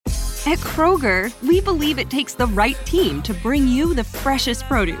At Kroger, we believe it takes the right team to bring you the freshest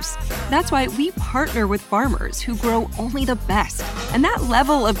produce. That's why we partner with farmers who grow only the best. And that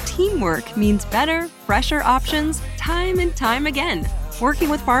level of teamwork means better, fresher options time and time again.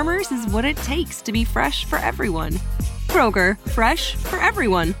 Working with farmers is what it takes to be fresh for everyone. Kroger, fresh for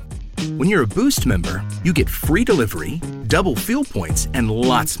everyone. When you're a Boost member, you get free delivery, double fuel points, and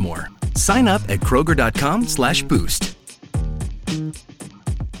lots more. Sign up at Kroger.com/boost.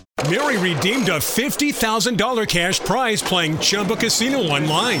 Mary redeemed a $50,000 cash prize playing Chumba Casino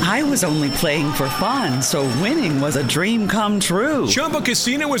online. I was only playing for fun, so winning was a dream come true. Chumba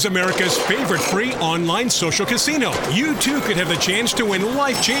Casino is America's favorite free online social casino. You too could have the chance to win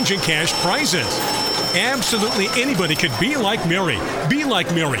life-changing cash prizes. Absolutely anybody could be like Mary. Be like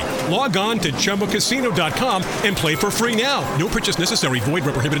Mary. Log on to ChumbaCasino.com and play for free now. No purchase necessary. Void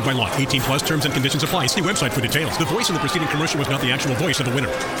where prohibited by law. 18 plus terms and conditions apply. See website for details. The voice in the preceding commercial was not the actual voice of the winner.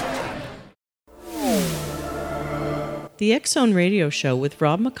 The X Zone Radio Show with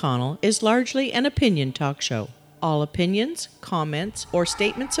Rob McConnell is largely an opinion talk show. All opinions, comments, or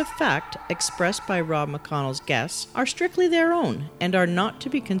statements of fact expressed by Rob McConnell's guests are strictly their own and are not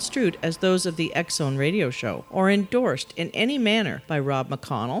to be construed as those of the X Zone Radio Show or endorsed in any manner by Rob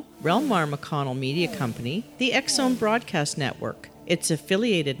McConnell, Relmar McConnell Media Company, the X Zone Broadcast Network, its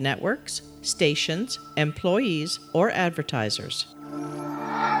affiliated networks, stations, employees, or advertisers.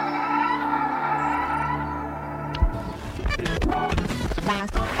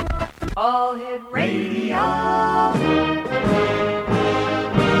 All Hit Radio.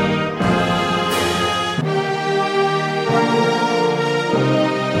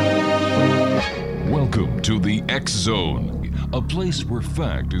 Welcome to the X Zone, a place where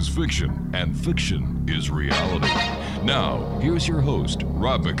fact is fiction and fiction is reality. Now, here's your host,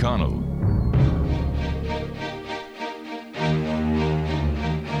 Rob McConnell.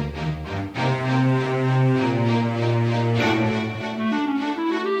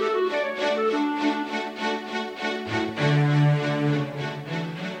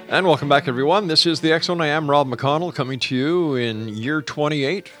 And welcome back, everyone. This is the X Zone. I am Rob McConnell, coming to you in year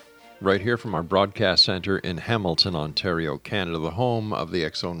 28, right here from our broadcast center in Hamilton, Ontario, Canada, the home of the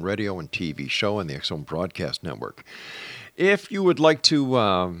X Zone radio and TV show and the X Zone Broadcast Network. If you would like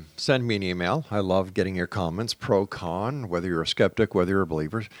to send me an email, I love getting your comments, pro, con, whether you're a skeptic, whether you're a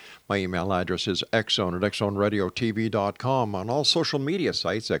believer. My email address is xzone@xzoneradiotv.com. On all social media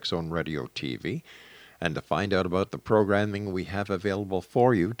sites, Xzone Radio TV. And to find out about the programming we have available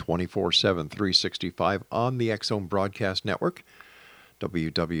for you 24/7, 365 on the X Zone Broadcast Network,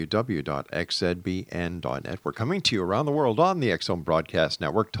 www.xzbn.net. We're coming to you around the world on the X Zone Broadcast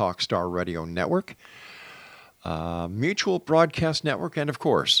Network, Talkstar Radio Network, Mutual Broadcast Network, and of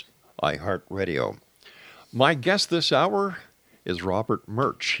course, iHeartRadio. My guest this hour is Robert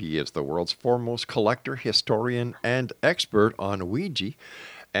Murch. He is the world's foremost collector, historian, and expert on Ouija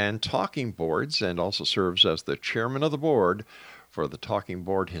and talking boards, and also serves as the chairman of the board for the Talking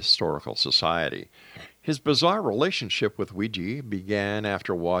Board Historical Society. His bizarre relationship with Ouija began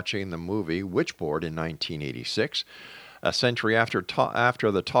after watching the movie Witchboard in 1986, a century after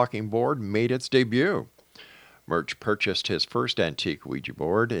the Talking Board made its debut. Murch purchased his first antique Ouija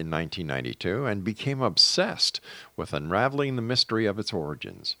board in 1992 and became obsessed with unraveling the mystery of its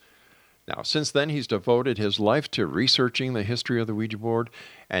origins. Now, since then, he's devoted his life to researching the history of the Ouija board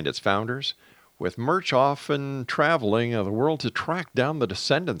and its founders, with Murch often traveling the world to track down the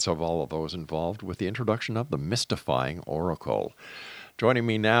descendants of all of those involved with the introduction of the mystifying oracle. Joining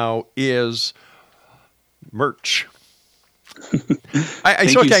me now is Murch. I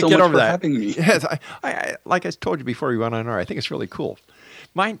still can't get over that. Having me. Yes, I like I told you before we went on air, I think it's really cool.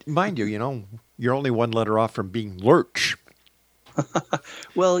 Mind you, you're only one letter off from being Lurch.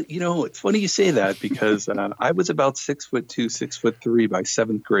 Well, it's funny you say that because I was about 6'2", 6'3" by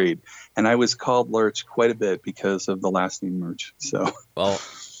 7th grade, and I was called Lurch quite a bit because of the last name Murch. So, well,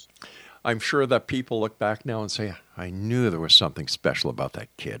 I'm sure that people look back now and say, "I knew there was something special about that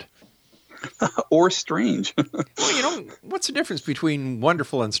kid." Or strange. Well, what's the difference between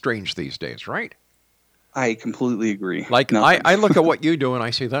wonderful and strange these days, right? I completely agree. Like I look at what you do and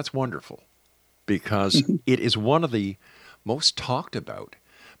I say that's wonderful because it is one of the most talked about,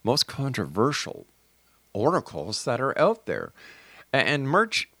 most controversial oracles that are out there. And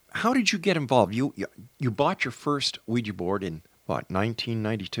Murch, how did you get involved? You bought your first Ouija board in,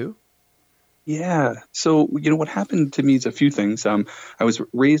 1992? Yeah. So, what happened to me is a few things. I was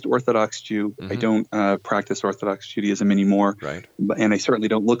raised Orthodox Jew. Mm-hmm. I don't practice Orthodox Judaism anymore. Right. And I certainly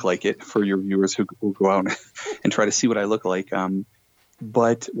don't look like it for your viewers who go out and try to see what I look like.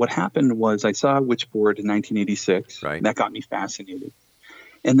 But what happened was I saw a Witchboard in 1986. Right. And that got me fascinated.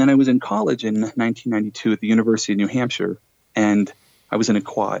 And then I was in college in 1992 at the University of New Hampshire, and I was in a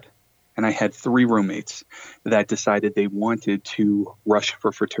quad. And I had 3 roommates that decided they wanted to rush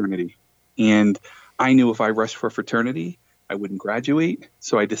for fraternity. And I knew if I rushed for fraternity, I wouldn't graduate.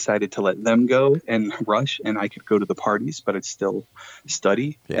 So I decided to let them go and rush, and I could go to the parties, but I'd still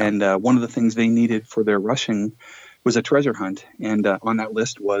study. Yeah. And one of the things they needed for their rushing was a treasure hunt. And on that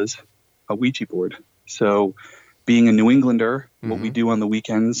list was a Ouija board. So being a New Englander, what we do on the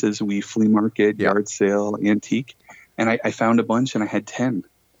weekends is we flea market, yard sale, antique. And I found a bunch, and I had 10.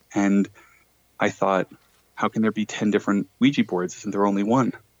 And I thought, how can there be 10 different Ouija boards? Isn't there only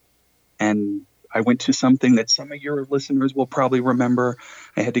one? And I went to something that some of your listeners will probably remember.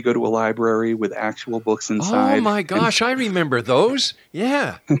 I had to go to a library with actual books inside. Oh, my gosh, I remember those.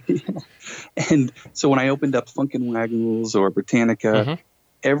 Yeah. And so when I opened up Funkin' Wagnalls or Britannica,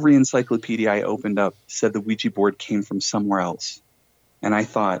 every encyclopedia I opened up said the Ouija board came from somewhere else. And I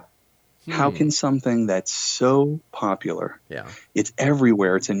thought, how can something that's so popular, it's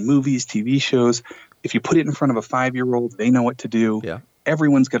everywhere, it's in movies, TV shows, if you put it in front of a 5-year-old, they know what to do. Yeah.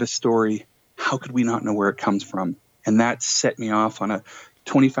 Everyone's got a story. How could we not know where it comes from? And that set me off on a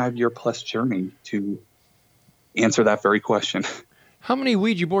 25-year-plus journey to answer that very question. How many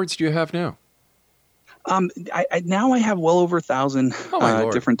Ouija boards do you have now? Now I have well over 1,000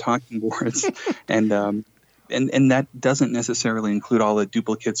 different talking boards. And that doesn't necessarily include all the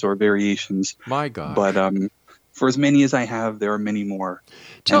duplicates or variations. My God. But for as many as I have, there are many more.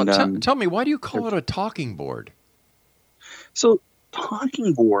 Tell me, why do you call it a talking board? So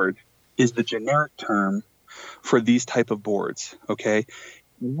talking board is the generic term for these type of boards, okay?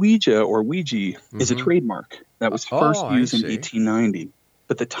 Ouija or Ouija is a trademark that was first used in 1890.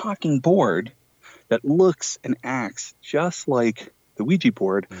 But the talking board that looks and acts just like the Ouija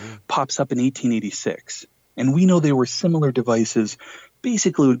board pops up in 1886. And we know they were similar devices,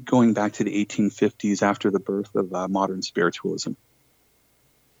 basically going back to the 1850s after the birth of modern spiritualism.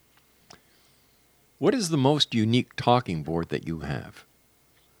 What is the most unique talking board that you have?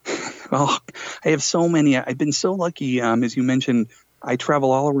 Well, I have so many. I've been so lucky, as you mentioned. I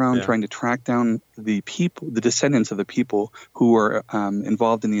travel all around trying to track down the people, the descendants of the people who were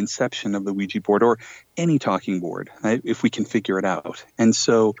involved in the inception of the Ouija board or any talking board, if we can figure it out. And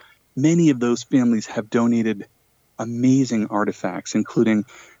so many of those families have donated amazing artifacts, including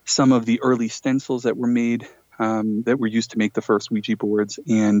some of the early stencils that were made that were used to make the first Ouija boards,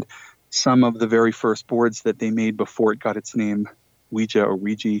 and some of the very first boards that they made before it got its name, Ouija or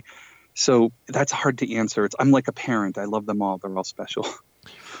Ouija. So that's hard to answer. I'm like a parent. I love them all. They're all special.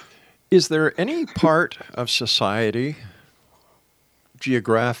 Is there any part of society,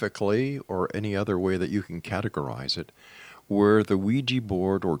 geographically or any other way that you can categorize it, where the Ouija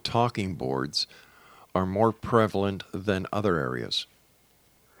board or talking boards are more prevalent than other areas?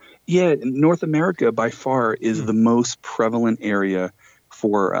 Yeah, North America by far is the most prevalent area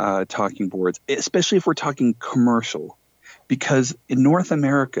for talking boards, especially if we're talking commercial. Because in North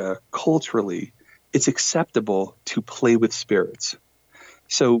America, culturally, it's acceptable to play with spirits.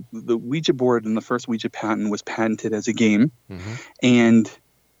 So the Ouija board and the first Ouija patent was patented as a game, and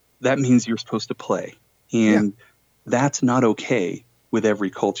that means you're supposed to play. And that's not okay with every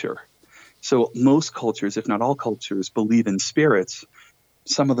culture. So most cultures, if not all cultures, believe in spirits.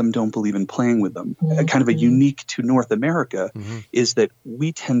 Some of them don't believe in playing with them. Kind of a unique to North America is that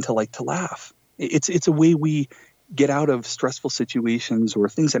we tend to like to laugh. It's a way we get out of stressful situations or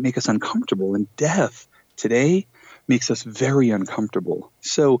things that make us uncomfortable. And death today makes us very uncomfortable.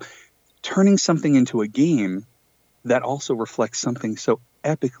 So turning something into a game that also reflects something so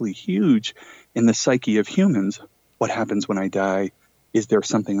epically huge in the psyche of humans, what happens when I die? Is there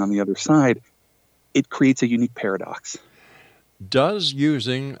something on the other side? It creates a unique paradox. Does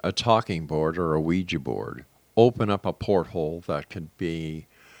using a talking board or a Ouija board open up a porthole that could be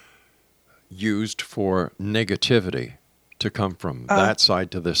used for negativity to come from that side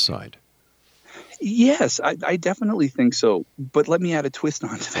to this side? Yes, I definitely think so. But let me add a twist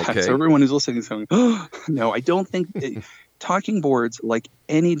onto that. Okay. So everyone who's listening is going, oh, no, I don't think talking boards, like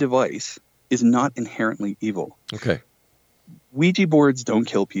any device, is not inherently evil. Okay. Ouija boards don't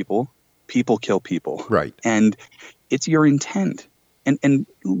kill people. People kill people. Right. And it's your intent. And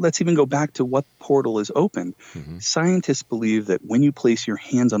let's even go back to what portal is open. Scientists believe that when you place your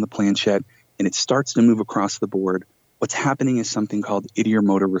hands on the planchette and it starts to move across the board, what's happening is something called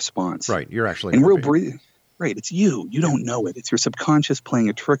ideomotor response. Right. You're actually and real breathing. Right. It's you. You don't know it. It's your subconscious playing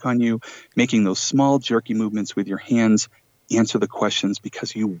a trick on you, making those small jerky movements with your hands, answer the questions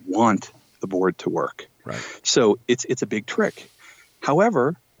because you want the board to work. Right. So it's a big trick.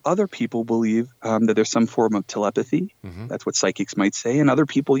 However, other people believe that there's some form of telepathy. Mm-hmm. That's what psychics might say. And other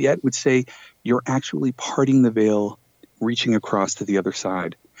people yet would say you're actually parting the veil, reaching across to the other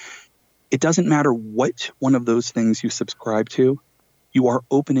side. It doesn't matter which one of those things you subscribe to, you are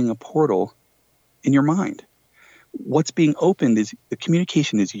opening a portal in your mind. What's being opened is the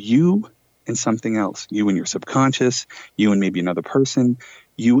communication is you and something else, you and your subconscious, you and maybe another person,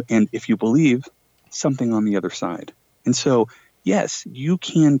 you and, if you believe, something on the other side. And so, yes, you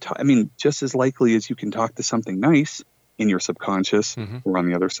can talk, just as likely as you can talk to something nice in your subconscious or on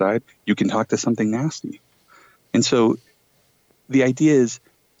the other side, you can talk to something nasty. And so the idea is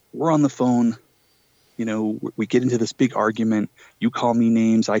we're on the phone, we get into this big argument. You call me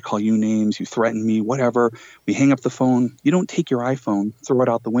names, I call you names, you threaten me, whatever. We hang up the phone. You don't take your iPhone, throw it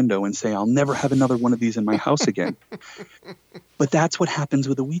out the window and say, I'll never have another one of these in my house again. But that's what happens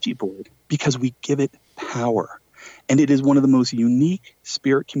with a Ouija board because we give it power. And it is one of the most unique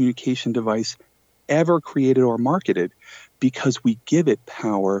spirit communication device ever created or marketed because we give it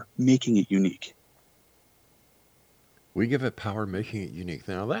power, making it unique. We give it power, making it unique.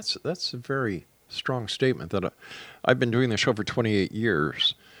 Now, that's a very strong statement. That I've been doing this show for 28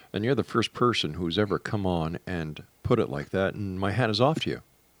 years, and you're the first person who's ever come on and put it like that, and my hat is off to you.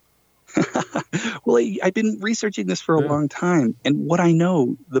 Well, I've been researching this for a long time, and what I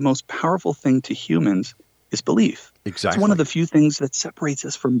know, the most powerful thing to humans is belief. Exactly. It's one of the few things that separates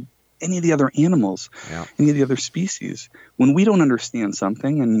us from any of the other animals, any of the other species. When we don't understand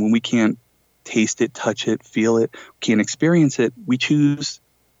something, and when we can't taste it, touch it, feel it, can't experience it, we choose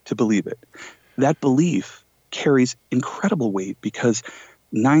to believe it. That belief carries incredible weight because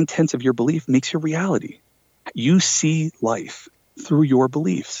 9/10 of your belief makes your reality. You see life through your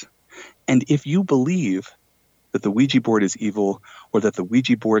beliefs. And if you believe that the Ouija board is evil, or that the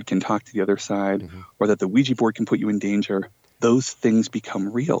Ouija board can talk to the other side, or that the Ouija board can put you in danger, those things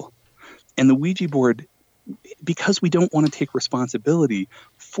become real. And the Ouija board, because we don't want to take responsibility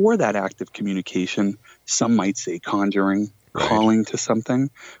for that act of communication, some might say conjuring, calling to something,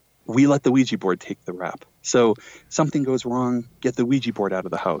 we let the Ouija board take the rap. So something goes wrong, get the Ouija board out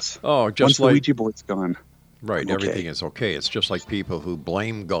of the house. Oh, just once the Ouija board's gone. Right, everything is okay. It's just like people who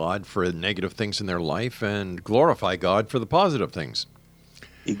blame God for negative things in their life and glorify God for the positive things.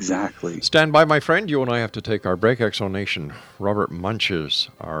 Exactly. Stand by, my friend. You and I have to take our break. Exo Nation. Murch is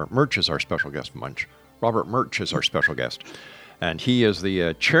our special guest. Robert Murch is our special guest. And he is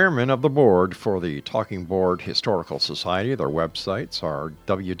the chairman of the board for the Talking Board Historical Society. Their websites are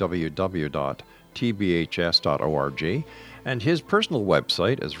www.tbhs.org. And his personal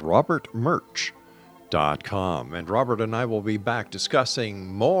website is robertmurch.com. And Robert and I will be back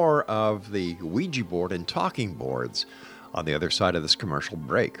discussing more of the Ouija board and talking boards on the other side of this commercial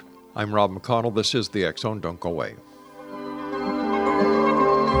break. I'm Rob McConnell. This is the X Zone. Don't go away.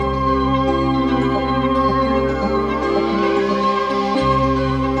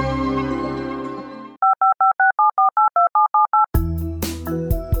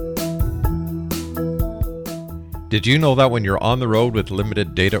 Did you know that when you're on the road with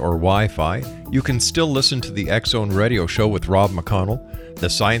limited data or Wi-Fi, you can still listen to the X Zone radio show with Rob McConnell, The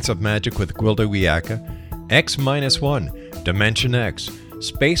Science of Magic with Gwilda Wiyaka, X-1, Dimension X,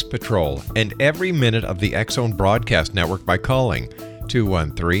 Space Patrol, and every minute of the X Zone broadcast network by calling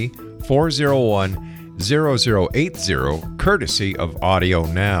 213-401-0080, courtesy of Audio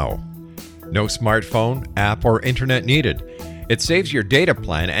Now. No smartphone, app, or internet needed. It saves your data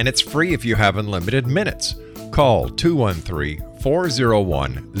plan and it's free if you have unlimited minutes. Call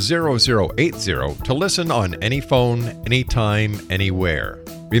 213-401-0080 to listen on any phone, anytime, anywhere.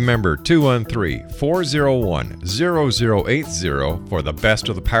 Remember 213-401-0080 for the best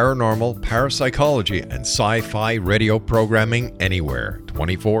of the paranormal, parapsychology, and sci-fi radio programming anywhere,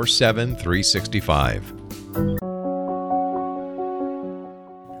 24/7, 365.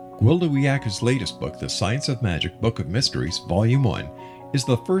 Gwilda Wiyaka's latest book, The Science of Magic Book of Mysteries, Volume 1, is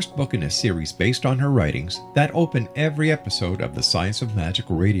the first book in a series based on her writings that open every episode of the Science of Magic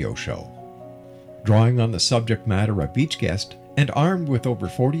radio show. Drawing on the subject matter of each guest, and armed with over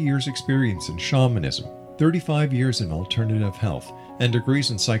 40 years' experience in shamanism, 35 years in alternative health, and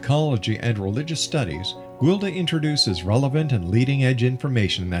degrees in psychology and religious studies, Gwilda introduces relevant and leading-edge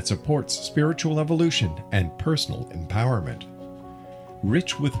information that supports spiritual evolution and personal empowerment.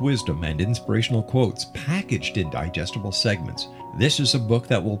 Rich with wisdom and inspirational quotes packaged in digestible segments, this is a book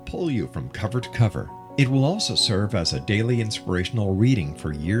that will pull you from cover to cover. It will also serve as a daily inspirational reading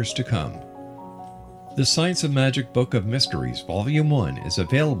for years to come. The Science of Magic Book of Mysteries, Volume 1 is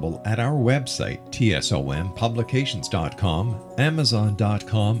available at our website, tsompublications.com,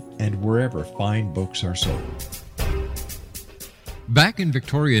 amazon.com, and wherever fine books are sold. Back in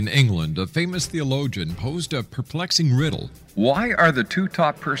Victorian England, a famous theologian posed a perplexing riddle. Why are the two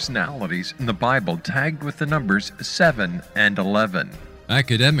top personalities in the Bible tagged with the numbers 7 and 11?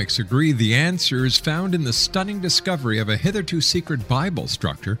 Academics agree the answer is found in the stunning discovery of a hitherto secret Bible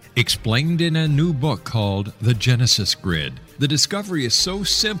structure explained in a new book called The Genesis Grid. The discovery is so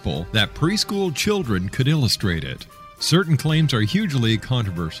simple that preschool children could illustrate it. Certain claims are hugely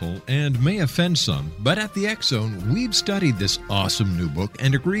controversial and may offend some, but at the X Zone, we've studied this awesome new book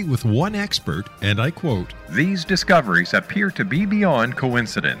and agree with one expert, and I quote, "These discoveries appear to be beyond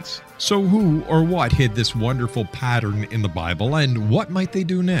coincidence." So who or what hid this wonderful pattern in the Bible, and what might they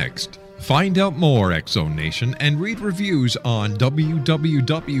do next? Find out more, X Zone Nation, and read reviews on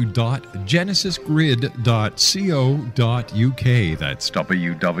www.genesisgrid.co.uk. That's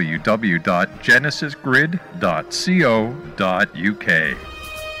www.genesisgrid.co.uk.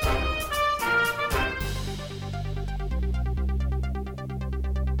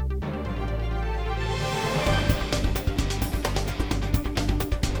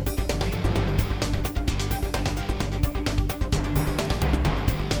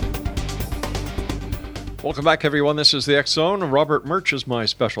 Welcome back, everyone. This is the X Zone. Robert Murch is my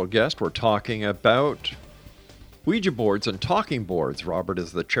special guest. We're talking about Ouija boards and talking boards. Robert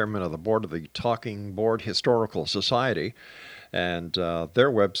is the chairman of the board of the Talking Board Historical Society, and their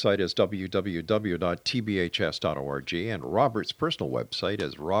website is www.tbhs.org, and Robert's personal website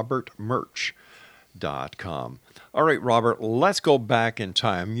is robertmurch.com. All right, Robert, let's go back in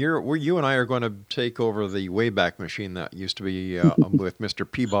time. You and I are going to take over the Wayback Machine that used to be with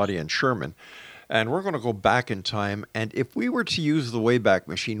Mr. Peabody and Sherman. And we're going to go back in time. And if we were to use the Wayback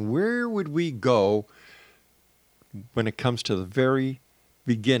Machine, where would we go when it comes to the very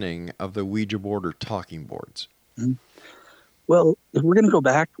beginning of the Ouija board or talking boards? Mm-hmm. Well, if we're going to go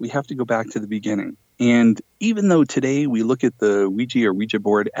back, we have to go back to the beginning. And even though today we look at the Ouija or Ouija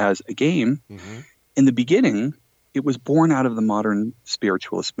board as a game, in the beginning, it was born out of the modern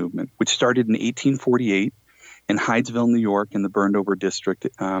spiritualist movement, which started in 1848 in Hydesville, New York, in the burned-over district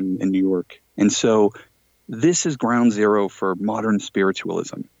in New York. And so this is ground zero for modern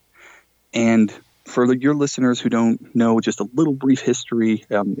spiritualism. And for your listeners who don't know, just a little brief history,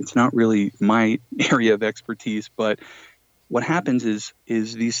 it's not really my area of expertise, but what happens is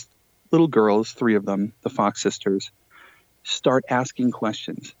these little girls, 3 of them, the Fox sisters, start asking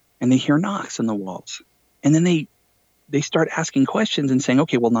questions, and they hear knocks on the walls. And then they start asking questions and saying,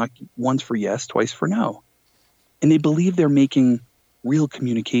 okay, well, knock once for yes, twice for no. And they believe they're making real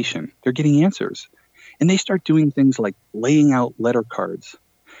communication. They're getting answers. And they start doing things like laying out letter cards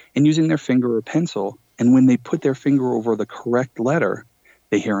and using their finger or pencil. And when they put their finger over the correct letter,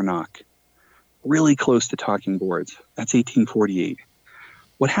 they hear a knock. Really close to talking boards. That's 1848.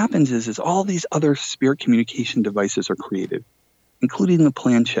 What happens is all these other spirit communication devices are created, including the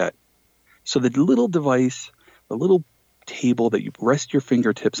planchette. So the little device, the little table that you rest your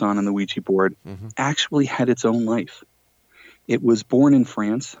fingertips on the Ouija board actually had its own life. It was born in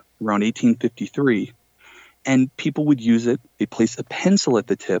France around 1853, and people would use it. They'd place a pencil at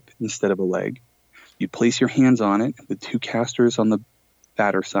the tip instead of a leg. You'd place your hands on it, the 2 casters on the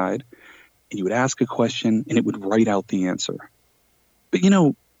fatter side, and you would ask a question, and it would write out the answer. But,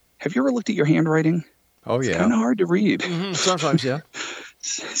 have you ever looked at your handwriting? Oh, yeah. It's kind of hard to read. Sometimes, yeah.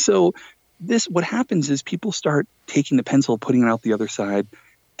 So what happens is people start taking the pencil, putting it out the other side,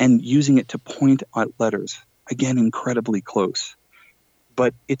 and using it to point at letters. Again, incredibly close.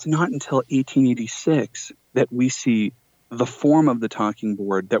 But it's not until 1886 that we see the form of the talking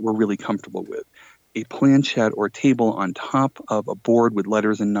board that we're really comfortable with. A planchette or table on top of a board with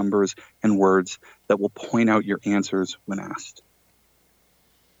letters and numbers and words that will point out your answers when asked.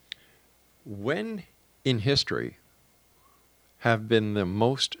 When in history have been the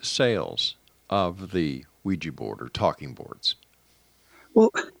most sales of the Ouija board or talking boards?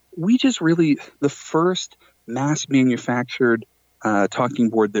 Well, Ouija's really the first mass manufactured talking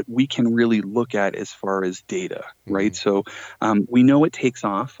board that we can really look at as far as data, right? So we know it takes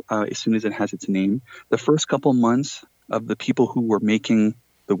off as soon as it has its name. The first couple months of the people who were making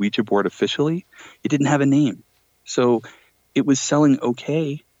the Ouija board officially, it didn't have a name. So it was selling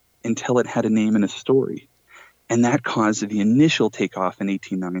okay until it had a name and a story. And that caused the initial takeoff in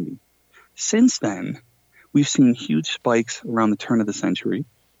 1890. Since then, we've seen huge spikes around the turn of the century.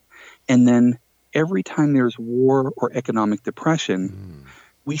 And then every time there's war or economic depression,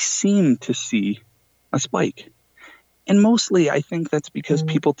 we seem to see a spike. And mostly I think that's because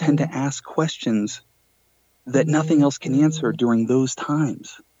people tend to ask questions that nothing else can answer during those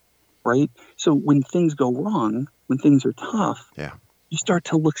times, right? So when things go wrong, when things are tough, you start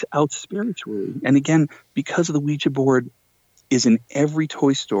to look out spiritually. And again, because of the Ouija board is in every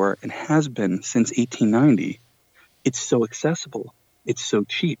toy store and has been since 1890. It's so accessible. It's so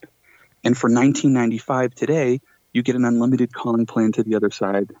cheap. And for $19.95 today, you get an unlimited calling plan to the other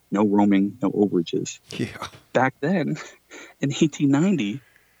side, no roaming, no overages. Yeah. Back then, in 1890,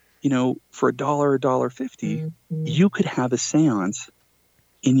 for $1 or $1.50, you could have a seance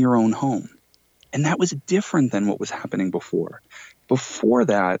in your own home. And that was different than what was happening before. Before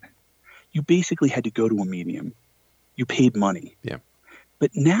that, you basically had to go to a medium. You paid money. Yeah.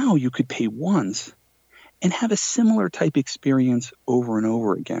 But now you could pay once and have a similar type experience over and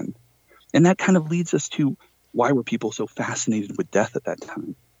over again. And that kind of leads us to why were people so fascinated with death at that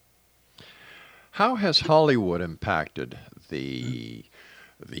time? How has Hollywood impacted the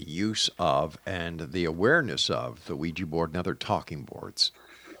use of and the awareness of the Ouija board and other talking boards?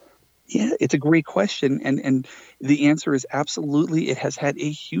 Yeah, it's a great question. And the answer is absolutely, it has had a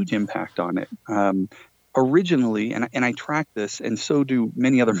huge impact on it. Originally, and I track this, and so do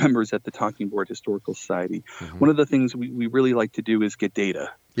many other members at the Talking Board Historical Society, one of the things we really like to do is get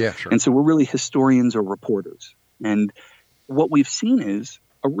data. Yeah, sure. And so we're really historians or reporters. And what we've seen is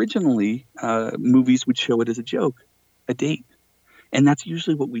originally movies would show it as a joke, a date. And that's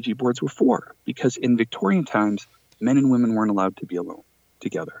usually what Ouija boards were for, because in Victorian times, men and women weren't allowed to be alone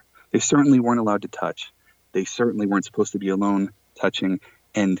together. They certainly weren't allowed to touch. They certainly weren't supposed to be alone, touching,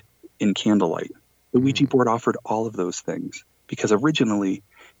 and in candlelight. The Ouija board offered all of those things, because originally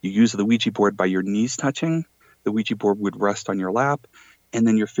you use the Ouija board by your knees touching, the Ouija board would rest on your lap, and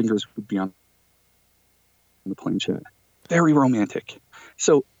then your fingers would be on the planchette. Very romantic.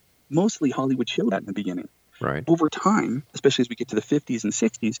 So mostly Hollywood showed that in the beginning. Right. Over time, especially as we get to the 50s and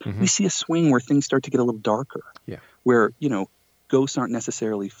 60s, we see a swing where things start to get a little darker. Yeah. Where, ghosts aren't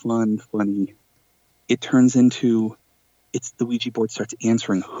necessarily funny. It turns into, the Ouija board starts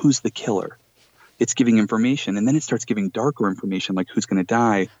answering who's the killer. It's giving information, and then it starts giving darker information, like who's going to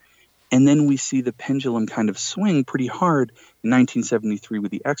die. And then we see the pendulum kind of swing pretty hard in 1973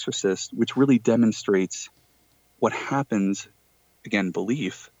 with The Exorcist, which really demonstrates what happens, again,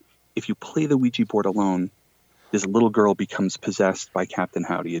 belief. If you play the Ouija board alone, this little girl becomes possessed by Captain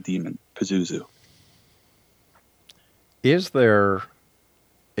Howdy, a demon, Pazuzu. Is there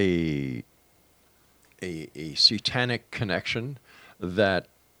a satanic connection that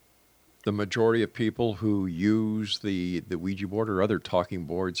the majority of people who use the Ouija board or other talking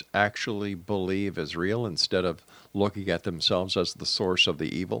boards actually believe is real instead of looking at themselves as the source of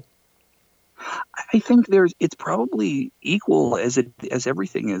the evil? I think it's probably equal as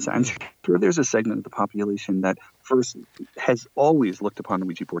everything is. I'm sure there's a segment of the population that first has always looked upon the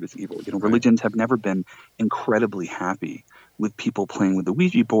Ouija board as evil. Religions have never been incredibly happy with people playing with the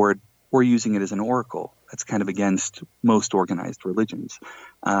Ouija board or using it as an oracle. That's kind of against most organized religions.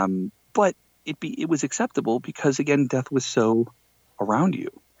 But it was acceptable because, again, death was so around you.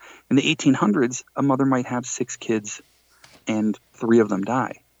 In the 1800s, a mother might have 6 kids and 3 of them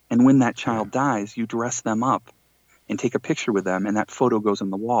die. And when that child dies, you dress them up and take a picture with them, and that photo goes on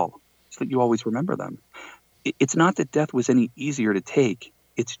the wall so that you always remember them. It's not that death was any easier to take.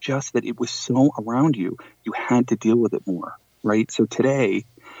 It's just that it was so around you, you had to deal with it more, right? So today,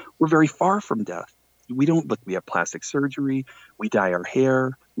 we're very far from death. We have plastic surgery, we dye our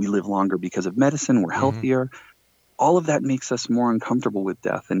hair, we live longer because of medicine, we're healthier. All of that makes us more uncomfortable with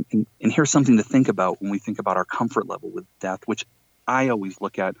death. And here's something to think about when we think about our comfort level with death, which I always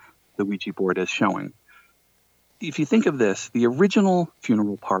look at the Ouija board as showing. If you think of this, the original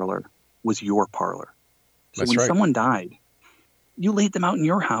funeral parlor was your parlor. So when someone died, you laid them out in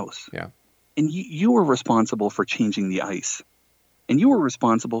your house. Yeah. And you were responsible for changing the ice. And you were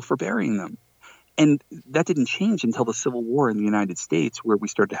responsible for burying them. And that didn't change until the Civil War in the United States, where we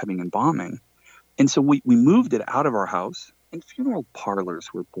started having embalming. And so we moved it out of our house, and funeral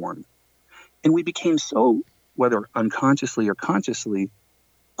parlors were born. And we became so, whether unconsciously or consciously,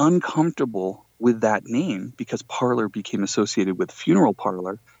 uncomfortable with that name, because parlor became associated with funeral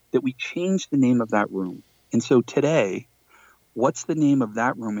parlor, that we changed the name of that room. And so today, what's the name of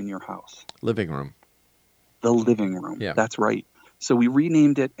that room in your house? Living room. The living room. Yeah. That's right. So we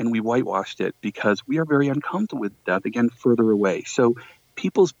renamed it and we whitewashed it because we are very uncomfortable with death, again, further away. So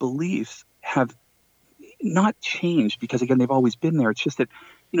people's beliefs have not changed because, again, they've always been there. It's just that,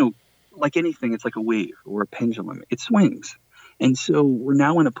 like anything, it's like a wave or a pendulum. It swings. And so we're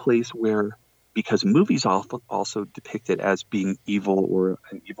now in a place where, because movies also depict it as being evil or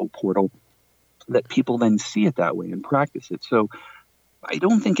an evil portal, that people then see it that way and practice it. So I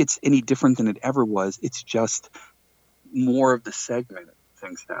don't think it's any different than it ever was. It's just more of the segment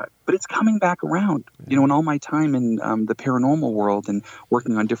thinks that. But it's coming back around. In all my time in the paranormal world and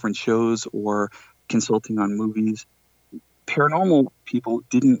working on different shows or consulting on movies, paranormal people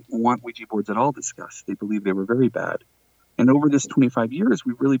didn't want Ouija boards at all discussed. They believed they were very bad. And over this 25 years,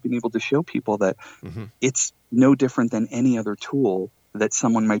 we've really been able to show people that it's no different than any other tool that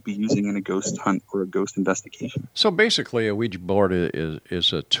someone might be using in a ghost hunt or a ghost investigation. So basically, a Ouija board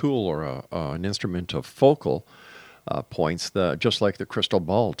is a tool or an instrument of focal points, just like the crystal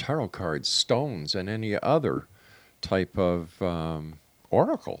ball, tarot cards, stones, and any other type of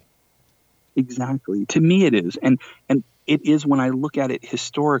oracle. Exactly. To me, it is. And it is when I look at it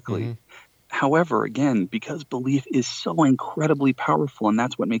historically. However, again, because belief is so incredibly powerful, and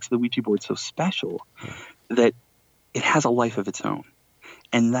that's what makes the Ouija board so special, that it has a life of its own.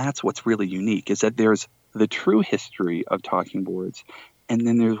 And that's what's really unique, is that there's the true history of talking boards, and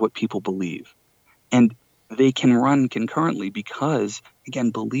then there's what people believe. And they can run concurrently because,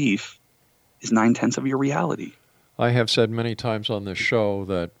 again, belief is 9/10 of your reality. I have said many times on this show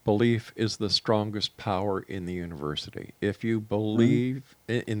that belief is the strongest power in the university. If you believe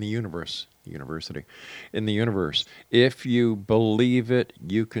in the universe, if you believe it,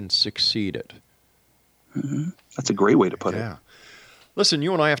 you can succeed it. That's a great way to put it. Listen,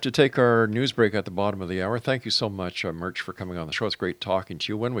 you and I have to take our news break at the bottom of the hour. Thank you so much, Murch, for coming on the show. It's great talking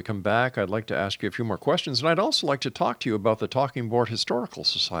to you. When we come back, I'd like to ask you a few more questions, and I'd also like to talk to you about the Talking Board Historical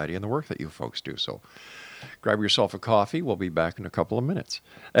Society and the work that you folks do. So grab yourself a coffee. We'll be back in a couple of minutes.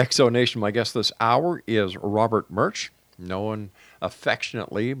 XO Nation, my guest this hour is Robert Murch, known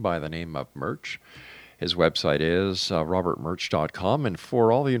affectionately by the name of Murch. His website is robertmurch.com, and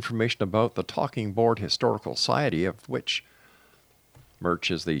for all the information about the Talking Board Historical Society, of which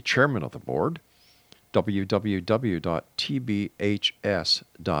Murch is the chairman of the board,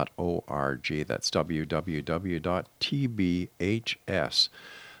 www.tbhs.org. That's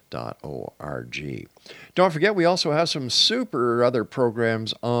www.tbhs.org. Don't forget, we also have some super other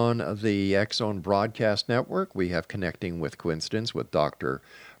programs on the X-Zone Broadcast Network. We have Connecting with Coincidence with Dr.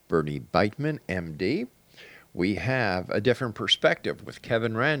 Bernie Beitman, MD. We have A Different Perspective with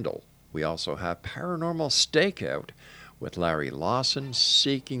Kevin Randall. We also have Paranormal Stakeout with Larry Lawson,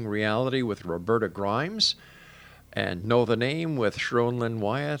 Seeking Reality with Roberta Grimes, and Know the Name with Sharon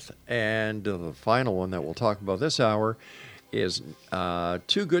Wyeth. And the final one that we'll talk about this hour is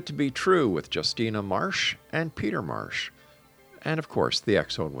Too Good to Be True with Justina Marsh and Peter Marsh. And, of course, the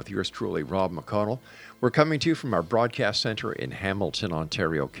X-Zone with yours truly, Rob McConnell. We're coming to you from our broadcast center in Hamilton,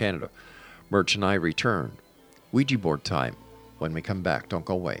 Ontario, Canada. Murch and I return. Ouija board time. When we come back, don't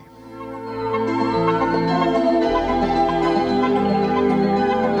go away.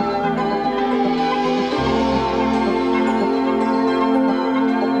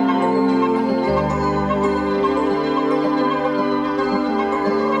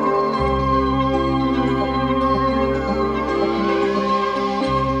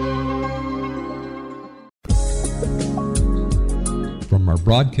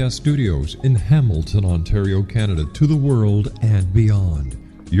 Broadcast studios in Hamilton, Ontario, Canada, to the world and beyond.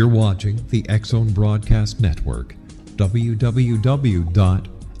 You're watching the X-Zone Broadcast Network, www.xzbn.net.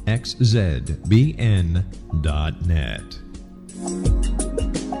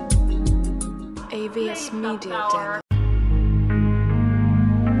 AVS Media Demo.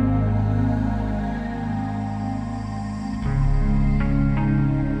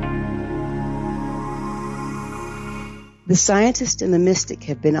 The scientist and the mystic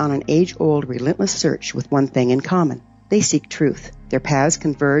have been on an age-old, relentless search with one thing in common. They seek truth. Their paths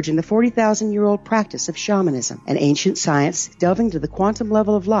converge in the 40,000-year-old practice of shamanism, an ancient science delving to the quantum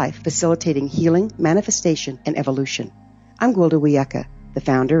level of life, facilitating healing, manifestation, and evolution. I'm Gwilda Wiyaka, the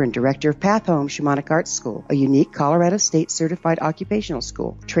founder and director of Path Home Shamanic Arts School, a unique Colorado State-certified occupational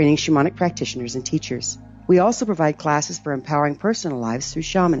school, training shamanic practitioners and teachers. We also provide classes for empowering personal lives through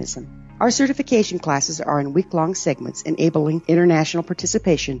shamanism. Our certification classes are in week-long segments enabling international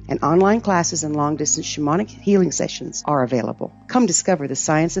participation, and online classes and long-distance shamanic healing sessions are available. Come discover the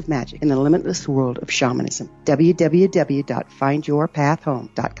science of magic in the limitless world of shamanism.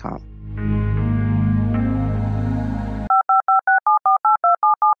 www.findyourpathhome.com.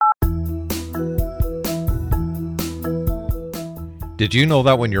 Did you know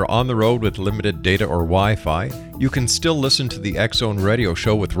that when you're on the road with limited data or Wi-Fi, you can still listen to the X-Zone Radio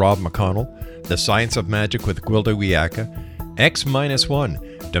Show with Rob McConnell, The Science of Magic with Gwilda Wiyaka,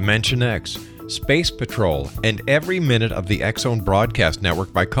 X-1, Dimension X, Space Patrol, and every minute of the X-Zone Broadcast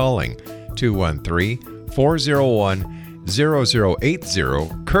Network by calling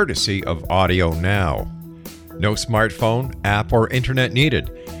 213-401-0080, courtesy of Audio Now. No smartphone, app, or internet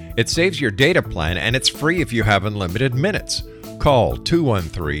needed. It saves your data plan, and it's free if you have unlimited minutes. Call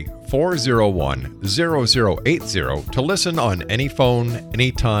 213-401-0080 to listen on any phone,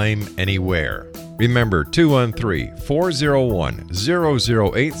 anytime, anywhere. Remember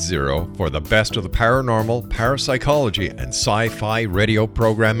 213-401-0080 for the best of the paranormal, parapsychology, and sci-fi radio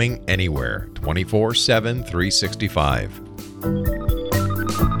programming anywhere, 24/7, 365.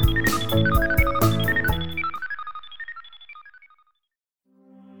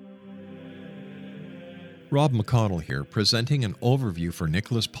 Rob McConnell here, presenting an overview for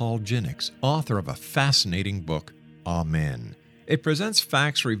Nicholas Paul Jennings, author of a fascinating book, Amen. It presents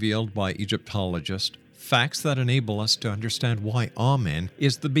facts revealed by Egyptologists, facts that enable us to understand why Amen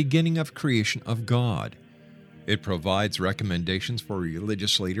is the beginning of creation of God. It provides recommendations for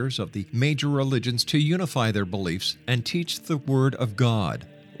religious leaders of the major religions to unify their beliefs and teach the Word of God.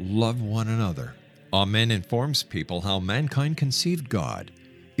 Love one another. Amen informs people how mankind conceived God.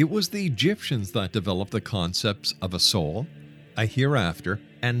 It was the Egyptians that developed the concepts of a soul, a hereafter,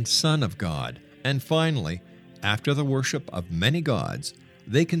 and Son of God. And finally, after the worship of many gods,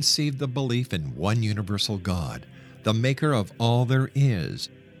 they conceived the belief in one universal God, the maker of all there is.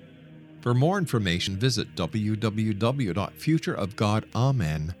 For more information, visit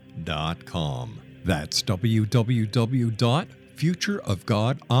www.futureofgodamen.com. That's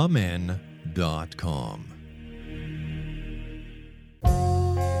www.futureofgodamen.com.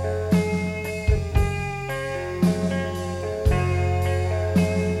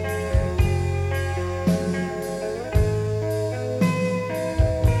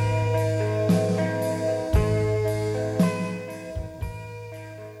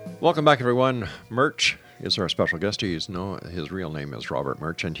 Welcome back, everyone. Murch is our special guest. His real name is Robert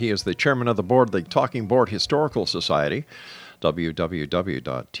Murch, and he is the chairman of the board, the Talking Board Historical Society,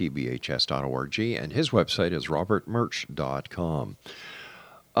 www.tbhs.org, and his website is robertmurch.com.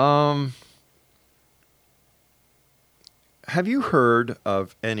 Have you heard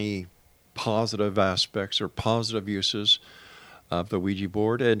of any positive aspects or positive uses of the Ouija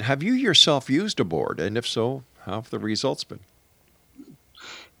board? And have you yourself used a board? And if so, how have the results been?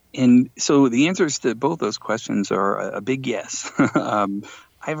 And so the answers to both those questions are a big yes.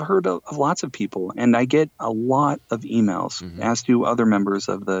 I've heard of lots of people, and I get a lot of emails, as do other members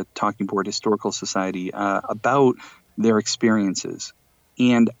of the Talking Board Historical Society, about their experiences.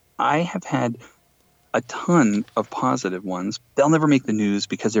 And I have had a ton of positive ones. They'll never make the news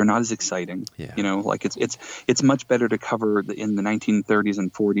because they're not as exciting. Yeah. You know, like it's much better to cover in the 1930s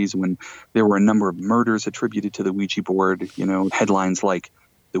and 40s when there were a number of murders attributed to the Ouija board. You know, headlines like,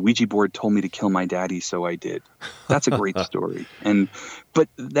 "The Ouija board told me to kill my daddy, so I did." That's a great story. But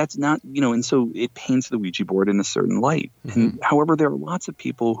that's not, and so it paints the Ouija board in a certain light. And however, there are lots of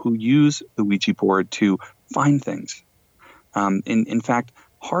people who use the Ouija board to find things. In fact,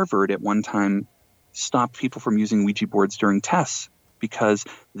 Harvard at one time stopped people from using Ouija boards during tests because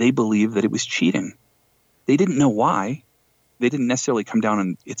they believed that it was cheating. They didn't know why. They didn't necessarily come down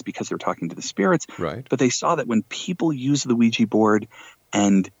on it's because they're talking to the spirits. Right. But they saw that when people use the Ouija board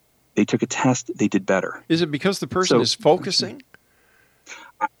and they took a test, they did better. Is it because the person is focusing?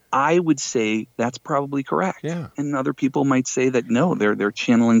 I would say that's probably correct. Yeah. And other people might say that no, they're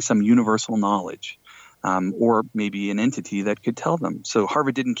channeling some universal knowledge, or maybe an entity that could tell them. So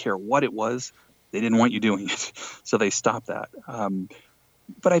Harvard didn't care what it was. They didn't want you doing it. So they stopped that.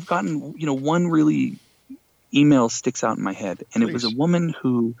 But I've gotten, one really email sticks out in my head. And It was a woman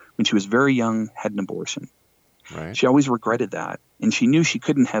who, when she was very young, had an abortion. Right. She always regretted that. And she knew she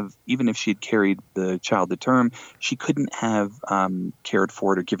couldn't have, even if she had carried the child to term, she couldn't have cared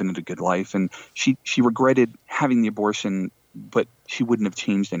for it or given it a good life. And she regretted having the abortion, but she wouldn't have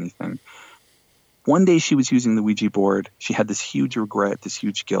changed anything. One day she was using the Ouija board. She had this huge regret, this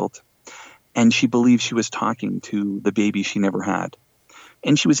huge guilt. And she believed she was talking to the baby she never had.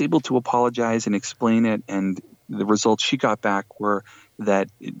 And she was able to apologize and explain it. And the results she got back were that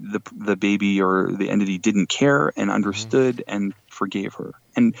the baby or the entity didn't care and understood and forgave her.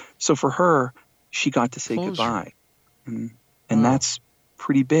 And so for her, she got to say goodbye. And that's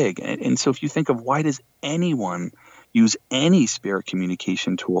pretty big. And so if you think of why does anyone use any spirit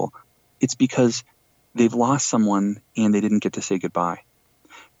communication tool, it's because they've lost someone and they didn't get to say goodbye.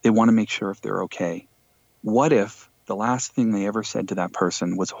 They want to make sure if they're okay. What if the last thing they ever said to that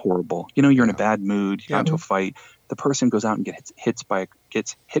person was horrible? You're in a bad mood, you got into a fight, the person goes out and gets hit by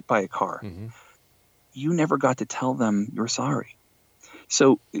a car. You never got to tell them you're sorry.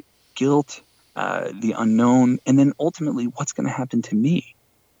 So guilt, the unknown, and then ultimately what's going to happen to me?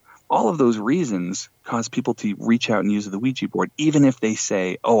 All of those reasons cause people to reach out and use the Ouija board, even if they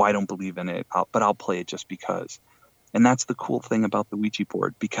say, oh, I don't believe in it, but I'll play it just because. And that's the cool thing about the Ouija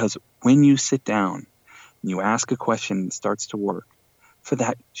board, because when you sit down and you ask a question that starts to work, for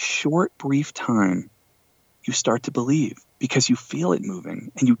that short, brief time, you start to believe. because you feel it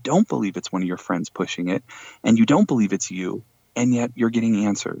moving and you don't believe it's one of your friends pushing it and you don't believe it's you, and yet you're getting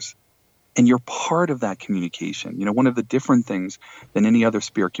answers. And you're part of that communication. You know, one of the different things than any other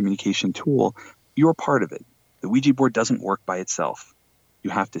spirit communication tool, you're part of it. The Ouija board doesn't work by itself. You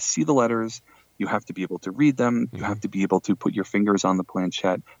have to see the letters. You have to be able to read them. You have to be able to put your fingers on the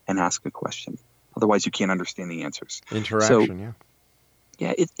planchette and ask a question. Otherwise, you can't understand the answers. Interaction,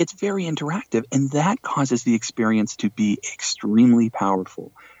 Yeah, it's very interactive, and that causes the experience to be extremely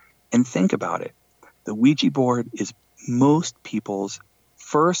powerful. And think about it. The Ouija board is most people's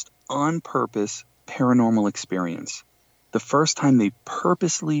first on-purpose paranormal experience. The first time they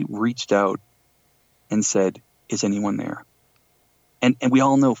purposely reached out and said, is anyone there? And we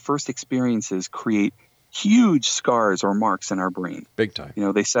all know first experiences create huge scars or marks in our brain. Big time. You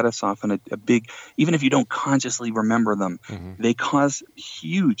know, they set us off on a big, even if you don't consciously remember them, they cause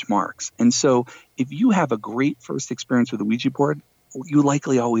huge marks. And so if you have a great first experience with the Ouija board, you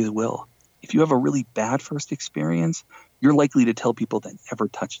likely always will. If you have a really bad first experience, you're likely to tell people that never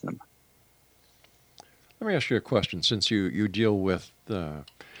touch them. Let me ask you a question. Since you deal with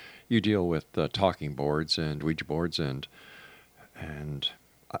talking boards and Ouija boards, and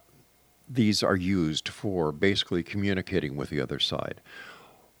these are used for basically communicating with the other side.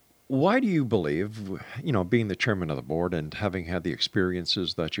 Why do you believe, you know, being the chairman of the board and having had the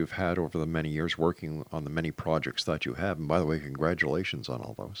experiences that you've had over the many years working on the many projects that you have, and by the way, congratulations on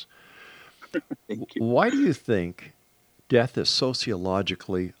all those. Thank you. Why do you think death is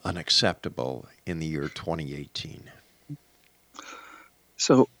sociologically unacceptable in the year 2018?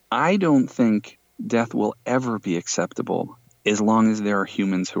 So I don't think death will ever be acceptable as long as there are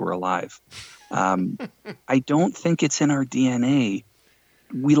humans who are alive. I don't think it's in our DNA.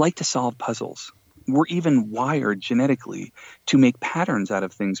 We like to solve puzzles. We're even wired genetically to make patterns out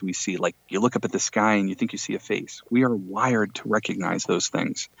of things we see. Like you look up at the sky and you think you see a face. We are wired to recognize those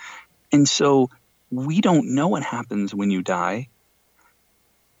things. And so we don't know what happens when you die.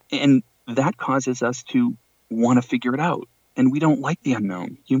 And that causes us to want to figure it out. And we don't like the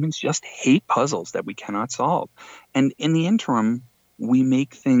unknown. Humans just hate puzzles that we cannot solve. And in the interim, we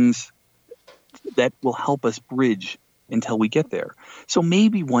make things that will help us bridge until we get there. So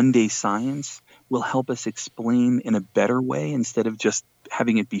maybe one day science will help us explain in a better way instead of just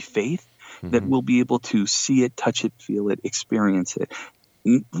having it be faith, that we'll be able to see it, touch it, feel it, experience it.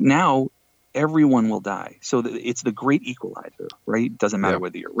 Now, everyone will die. So it's the great equalizer, right? Doesn't matter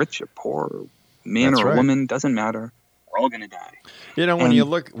whether you're rich or poor, or man or a woman, doesn't matter. We're all going to die. You know, when you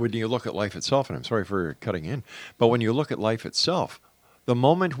look at life itself, and I'm sorry for cutting in, but when you look at life itself, the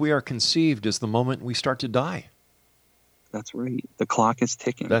moment we are conceived is the moment we start to die. That's right. The clock is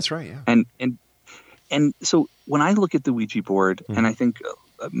ticking. That's right, yeah. And so when I look at the Ouija board, and I think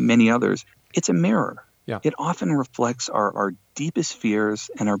many others, it's a mirror. Yeah. It often reflects our deepest fears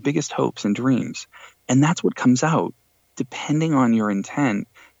and our biggest hopes and dreams. And that's what comes out depending on your intent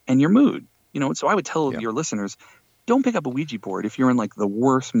and your mood. You know, so I would tell your listeners, don't pick up a Ouija board if you're in like the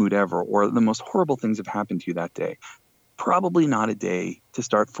worst mood ever or the most horrible things have happened to you that day. Probably not a day to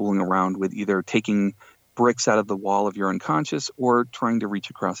start fooling around with either taking bricks out of the wall of your unconscious or trying to reach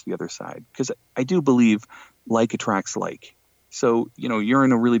across the other side. Because I do believe like attracts like. So, you know, you're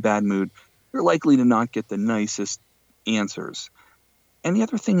in a really bad mood, you're likely to not get the nicest answers. And the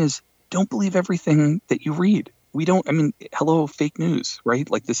other thing is, don't believe everything that you read. Hello, fake news, right?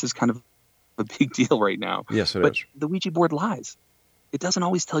 Like this is kind of a big deal right now. Yes, it but is. The Ouija board lies. It doesn't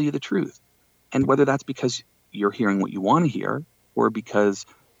always tell you the truth. And whether that's because you're hearing what you want to hear, or because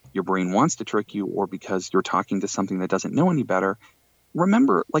your brain wants to trick you, or because you're talking to something that doesn't know any better,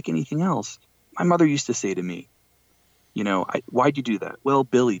 remember, like anything else, my mother used to say to me, you know, why'd you do that? Well,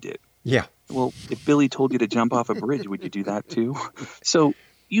 Billy did. Yeah. Well, if Billy told you to jump off a bridge, would you do that too? So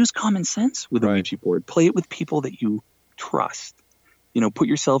use common sense with a Ouija board. Play it with people that you trust. You know, put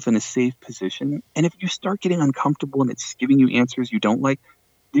yourself in a safe position. And if you start getting uncomfortable and it's giving you answers you don't like,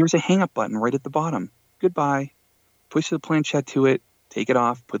 there's a hang up button right at the bottom. Goodbye. Push the planchette to it, take it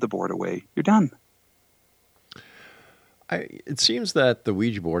off, put the board away. You're done. It seems that the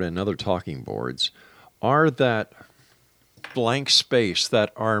Ouija board and other talking boards are that blank space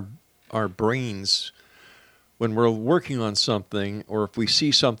that our brains, when we're working on something, or if we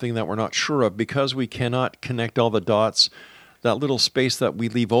see something that we're not sure of, because we cannot connect all the dots, that little space that we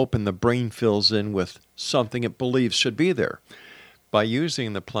leave open, the brain fills in with something it believes should be there. By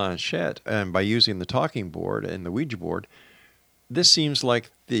using the planchette and by using the talking board and the Ouija board, this seems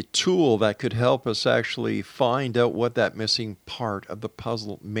like the tool that could help us actually find out what that missing part of the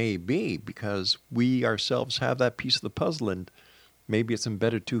puzzle may be, because we ourselves have that piece of the puzzle and maybe it's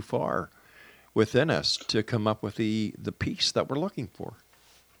embedded too far. within us to come up with the peace that we're looking for.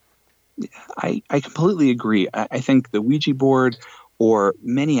 I completely agree. I think the Ouija board or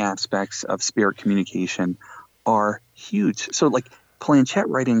many aspects of spirit communication are huge. So like planchette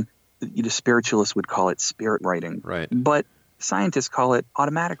writing, spiritualists would call it spirit writing. Right. But scientists call it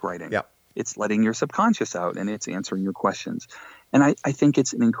automatic writing. Yeah. It's letting your subconscious out and it's answering your questions. And I think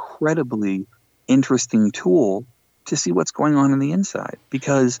it's an incredibly interesting tool to see what's going on the inside.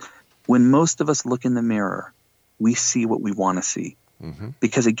 Because when most of us look in the mirror, we see what we want to see. Mm-hmm.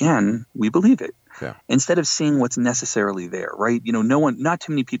 Because again, we believe it. Yeah. Instead of seeing what's necessarily there, right? Not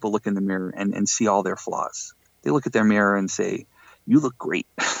too many people look in the mirror and see all their flaws. They look at their mirror and say, you look great.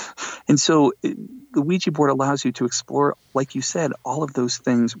 And so the Ouija board allows you to explore, like you said, all of those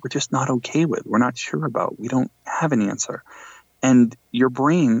things we're just not okay with. We're not sure about. We don't have an answer. And your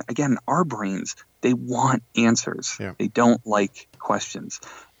brain, again, our brains, they want answers. Yeah. They don't like questions.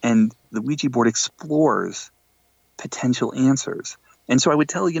 And the Ouija board explores potential answers. And so I would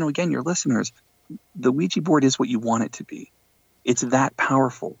tell, again, your listeners, the Ouija board is what you want it to be. It's that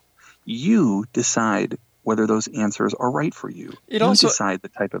powerful. You decide whether those answers are right for you. You decide the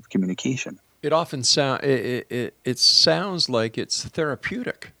type of communication. It often it sounds like it's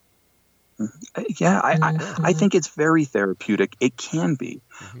therapeutic. Yeah, I think it's very therapeutic. It can be.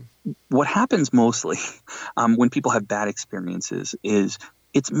 Mm-hmm. What happens mostly when people have bad experiences is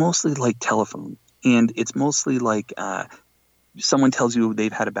it's mostly like telephone. And it's mostly like someone tells you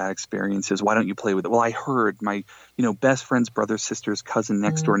they've had a bad experience. Why don't you play with it? Well, I heard my best friend's brother, sister's cousin,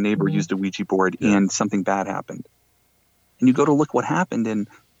 next door neighbor used a Ouija board and something bad happened. And you go to look what happened and,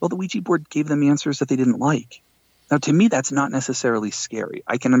 well, the Ouija board gave them answers that they didn't like. Now, to me, that's not necessarily scary.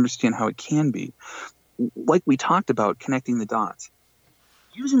 I can understand how it can be. Like we talked about, connecting the dots.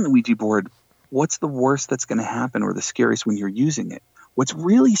 Using the Ouija board, what's the worst that's going to happen or the scariest when you're using it? What's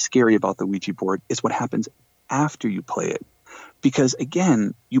really scary about the Ouija board is what happens after you play it. Because,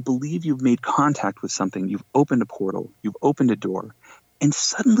 again, you believe you've made contact with something. You've opened a portal. You've opened a door. And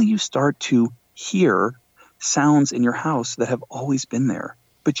suddenly you start to hear sounds in your house that have always been there.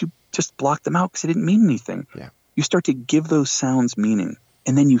 But you just blocked them out because they didn't mean anything. Yeah. You start to give those sounds meaning.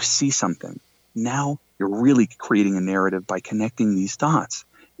 And then you see something. Now you're really creating a narrative by connecting these dots.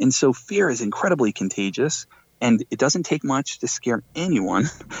 And so fear is incredibly contagious. And it doesn't take much to scare anyone.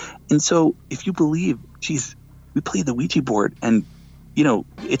 And so if you believe, geez, we played the Ouija board and,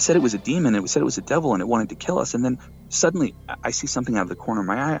 it said it was a demon. It said it was a devil and it wanted to kill us. And then suddenly I see something out of the corner of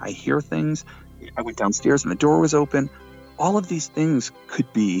my eye. I hear things. I went downstairs and the door was open. All of these things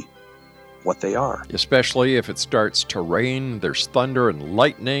could be what they are. Especially if it starts to rain, there's thunder and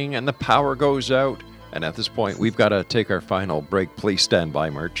lightning and the power goes out. And at this point, we've got to take our final break. Please stand by,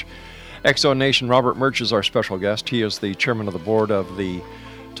 Murch. X-Zone Nation, Robert Murch is our special guest. He is the chairman of the board of the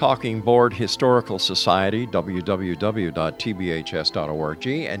Talking Board Historical Society, www.tbhs.org,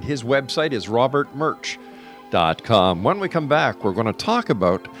 and his website is robertmurch.com. When we come back, we're going to talk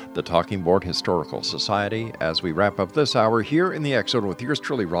about the Talking Board Historical Society as we wrap up this hour here in the X-Zone with yours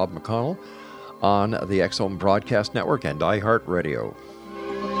truly, Rob McConnell, on the X-Zone Broadcast Network and iHeartRadio.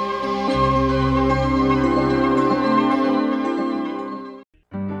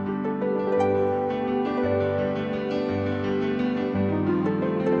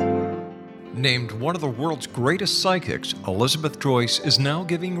 Named one of the world's greatest psychics, Elizabeth Joyce is now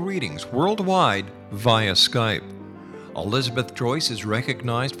giving readings worldwide via Skype. Elizabeth Joyce is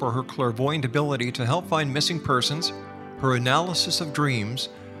recognized for her clairvoyant ability to help find missing persons, her analysis of dreams,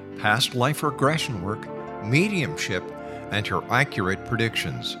 past life regression work, mediumship, and her accurate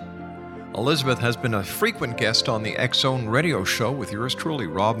predictions. Elizabeth has been a frequent guest on the X-Zone radio show with yours truly,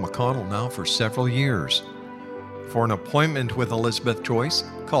 Rob McConnell, now for several years. For an appointment with Elizabeth Joyce,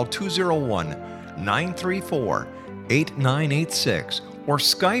 call 201-934-8986 or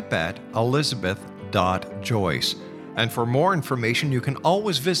Skype at elizabeth.joyce. And for more information, you can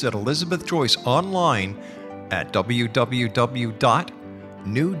always visit Elizabeth Joyce online at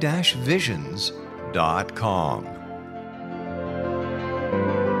www.new-visions.com.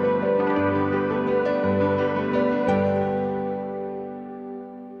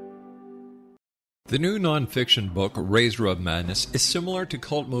 The new nonfiction book, Razor of Madness, is similar to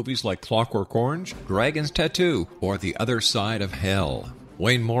cult movies like Clockwork Orange, Dragon's Tattoo, or The Other Side of Hell.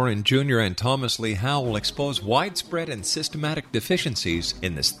 Wayne Morin Jr. and Thomas Lee Howell expose widespread and systematic deficiencies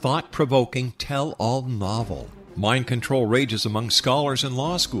in this thought-provoking tell-all novel. Mind control rages among scholars in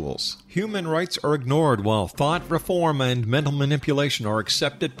law schools. Human rights are ignored while thought reform and mental manipulation are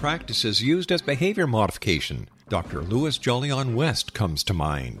accepted practices used as behavior modification. Dr. Louis Jolyon West comes to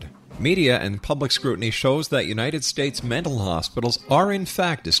mind. Media and public scrutiny shows that United States mental hospitals are in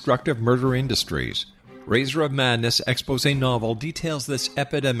fact destructive murder industries. Razor of Madness expose novel details this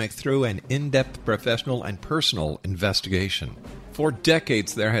epidemic through an in-depth professional and personal investigation. For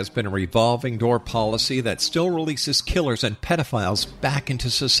decades, there has been a revolving door policy that still releases killers and pedophiles back into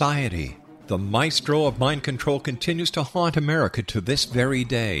society. The maestro of mind control continues to haunt America to this very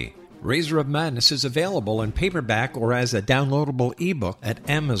day. Razor of Madness is available in paperback or as a downloadable ebook at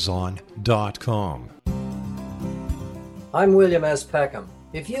Amazon.com. I'm William S. Peckham.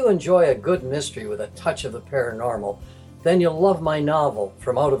 If you enjoy a good mystery with a touch of the paranormal, then you'll love my novel,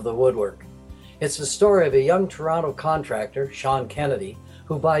 From Out of the Woodwork. It's the story of a young Toronto contractor, Sean Kennedy,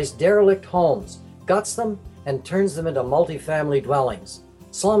 who buys derelict homes, guts them, and turns them into multifamily dwellings.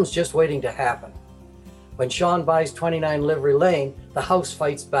 Slums just waiting to happen. When Sean buys 29 Livery Lane, the house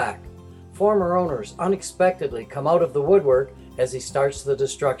fights back. Former owners unexpectedly come out of the woodwork as he starts the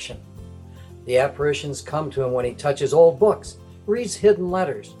destruction. The apparitions come to him when he touches old books, reads hidden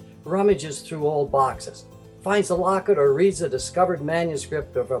letters, rummages through old boxes, finds a locket, or reads a discovered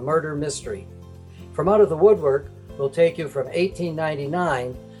manuscript of a murder mystery. From Out of the Woodwork will take you from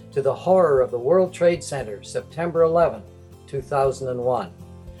 1899 to the horror of the World Trade Center, September 11, 2001.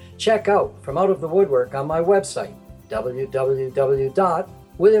 Check out From Out of the Woodwork on my website,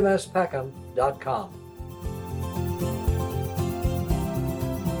 www.williamspeckham.com.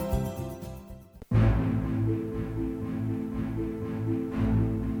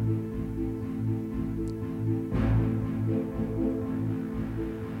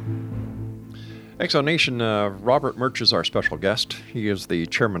 Exonation, Robert Murch is our special guest. He is the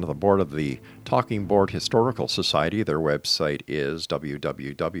chairman of the board of the Talking Board Historical Society. Their website is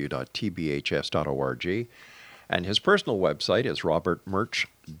www.tbhs.org, and his personal website is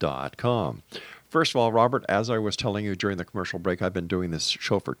robertmurch.com. First of all, Robert, as I was telling you during the commercial break, I've been doing this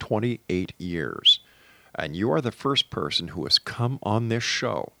show for 28 years, and you are the first person who has come on this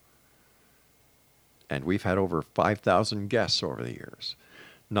show, and we've had over 5,000 guests over the years.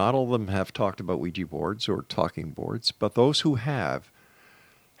 Not all of them have talked about Ouija boards or talking boards, but those who have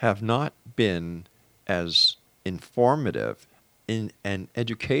not been as informative and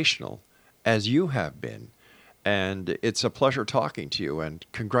educational as you have been. And it's a pleasure talking to you, and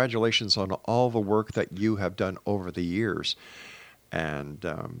congratulations on all the work that you have done over the years. And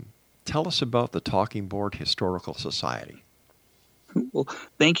tell us about the Talking Board Historical Society. Well,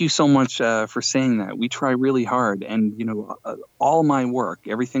 thank you so much for saying that. We try really hard, and all my work,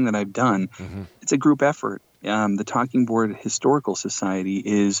 everything that I've done, it's a group effort. The Talking Board Historical Society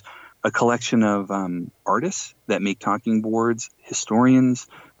is a collection of artists that make talking boards, historians,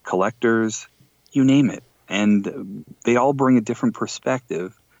 collectors, you name it, and they all bring a different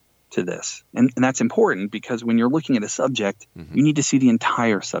perspective to this, and that's important because when you're looking at a subject, you need to see the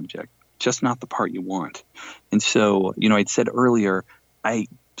entire subject, just not the part you want. And so, I'd said earlier, I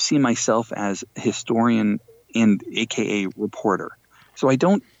see myself as a historian and AKA reporter. So I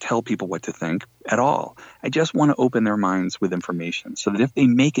don't tell people what to think at all. I just want to open their minds with information so that if they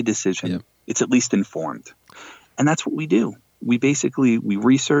make a decision, it's at least informed. And that's what we do. We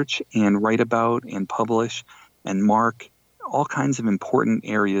research and write about and publish and mark all kinds of important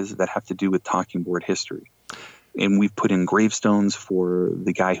areas that have to do with talking board history. And we've put in gravestones for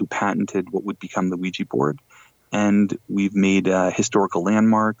the guy who patented what would become the Ouija board. And we've made historical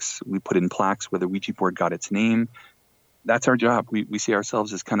landmarks. We put in plaques where the Ouija board got its name. That's our job. We see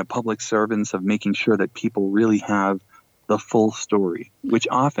ourselves as kind of public servants of making sure that people really have the full story, which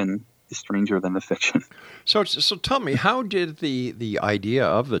often is stranger than the fiction. So tell me, how did the idea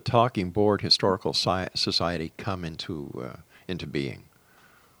of the Talking Board Historical Society come into being?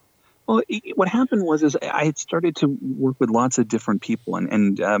 Well, what happened was I had started to work with lots of different people,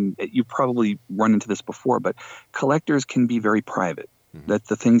 and you've probably run into this before, but collectors can be very private, that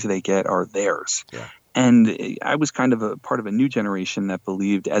the things they get are theirs. Yeah. And I was kind of a part of a new generation that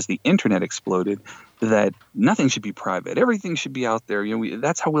believed, as the internet exploded, that nothing should be private. Everything should be out there.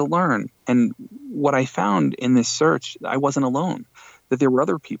 That's how we'll learn. And what I found in this search, I wasn't alone, that there were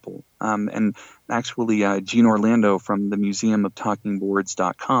other people. And actually, Gene Orlando from the Museum of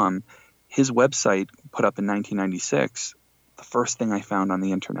Talkingboards.com, his website put up in 1996, the first thing I found on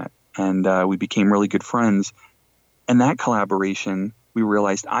the internet. And we became really good friends. And that collaboration, we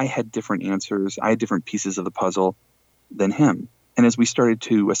realized I had different answers. I had different pieces of the puzzle than him. And as we started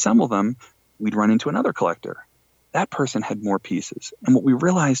to assemble them, we'd run into another collector. That person had more pieces. And what we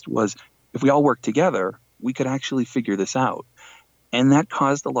realized was if we all worked together, we could actually figure this out. And that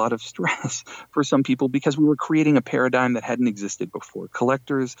caused a lot of stress for some people because we were creating a paradigm that hadn't existed before.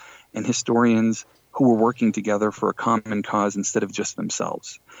 Collectors and historians who were working together for a common cause instead of just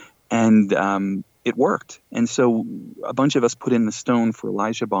themselves. And it worked. And so a bunch of us put in the stone for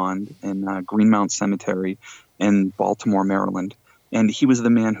Elijah Bond in Greenmount Cemetery in Baltimore, Maryland. And he was the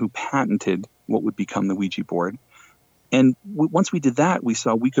man who patented what would become the Ouija board. And once we did that, we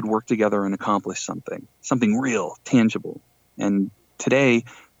saw we could work together and accomplish something real, tangible. And today,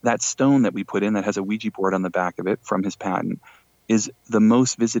 that stone that we put in that has a Ouija board on the back of it from his patent is the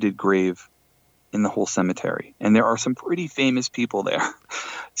most visited grave in the whole cemetery. And there are some pretty famous people there.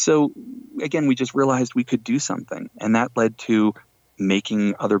 So again, we just realized we could do something. And that led to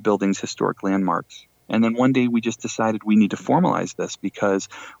making other buildings historic landmarks. And then one day we just decided we need to formalize this because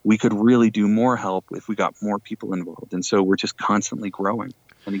we could really do more help if we got more people involved. And so we're just constantly growing.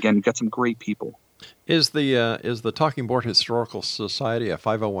 And again, we've got some great people. Is the Talking Board Historical Society a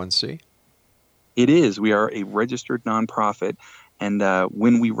 501c? It is. We are a registered nonprofit. And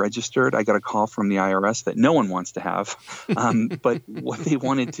when we registered, I got a call from the IRS that no one wants to have. But what they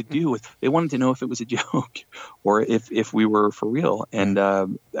wanted to do was they wanted to know if it was a joke or if we were for real. And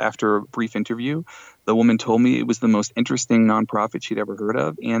after a brief interview, the woman told me it was the most interesting nonprofit she'd ever heard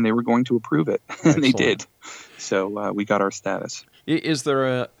of, and they were going to approve it. And they did. So we got our status. Is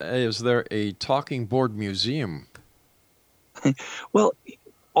there a Talking Board museum? Well,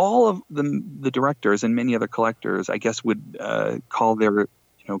 all of the directors and many other collectors, I guess, would call their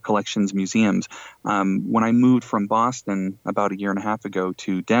collections museums. When I moved from Boston about a year and a half ago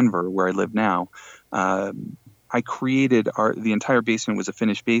to Denver, where I live now, I created the entire basement was a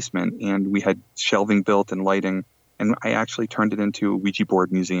finished basement, and we had shelving built and lighting, and I actually turned it into a Ouija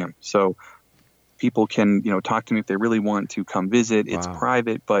board museum. So people can talk to me if they really want to come visit. Wow. It's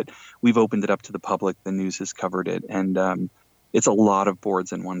private, but we've opened it up to the public. The news has covered it, and it's a lot of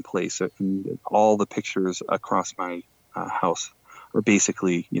boards in one place. And all the pictures across my house are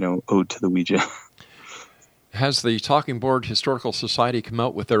basically, ode to the Ouija. Has the Talking Board Historical Society come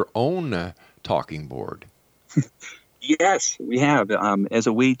out with their own talking board? Yes, we have. As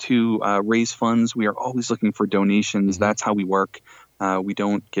a way to raise funds, we are always looking for donations. Mm-hmm. That's how we work. We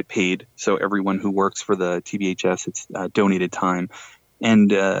don't get paid. So everyone who works for the TBHS, it's donated time. And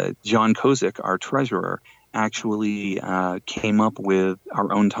John Kozik, our treasurer, actually came up with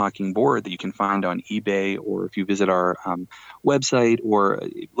our own talking board that you can find on eBay, or if you visit our website or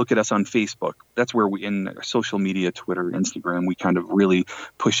look at us on Facebook. That's where we, in social media, Twitter, Instagram, we kind of really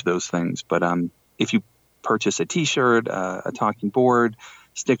push those things. But if you purchase a T-shirt, a talking board,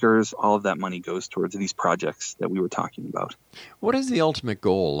 stickers, all of that money goes towards these projects that we were talking about. What is the ultimate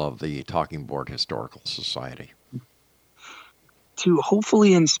goal of the Talking Board Historical Society? To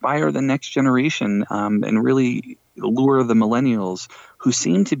hopefully inspire the next generation and really lure the millennials who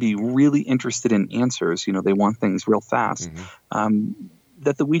seem to be really interested in answers. They want things real fast. Mm-hmm.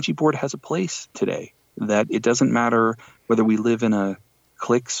 That the Ouija board has a place today. That it doesn't matter whether we live in a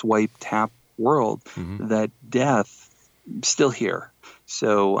click, swipe, tap world. Mm-hmm. That death still here.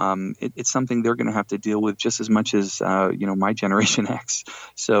 So it's something they're going to have to deal with just as much as my Generation X.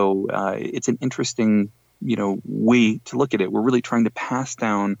 So it's an interesting way to look at it. We're really trying to pass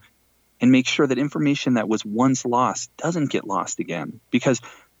down and make sure that information that was once lost doesn't get lost again. Because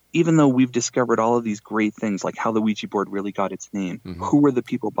even though we've discovered all of these great things, like how the Ouija board really got its name, mm-hmm. who were the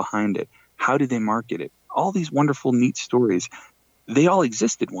people behind it, how did they market it, all these wonderful, neat stories, they all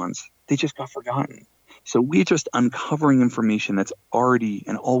existed once. They just got forgotten. So we're just uncovering information that's already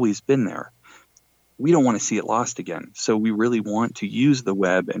and always been there. We don't want to see it lost again. So we really want to use the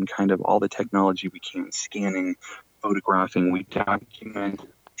web and kind of all the technology we can, scanning, photographing, we document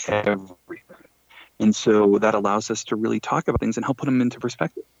everything. And so that allows us to really talk about things and help put them into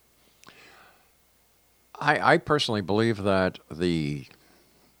perspective. I personally believe that the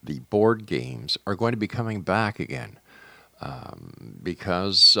board games are going to be coming back again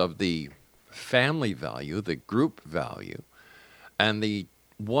because of the family value, the group value, and the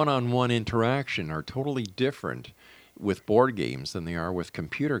one-on-one interaction are totally different with board games than they are with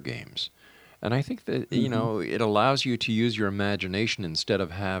computer games. And I think that, it allows you to use your imagination instead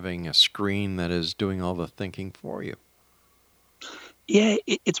of having a screen that is doing all the thinking for you. Yeah,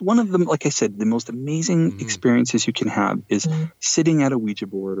 it's one of them, like I said, the most amazing experiences you can have is sitting at a Ouija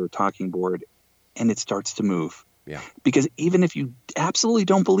board or talking board and it starts to move. Yeah. Because even if you absolutely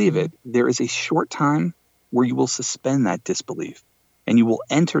don't believe it, there is a short time where you will suspend that disbelief and you will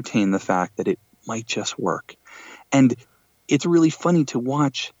entertain the fact that it might just work. And it's really funny to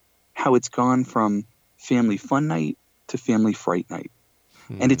watch how it's gone from family fun night to family fright night.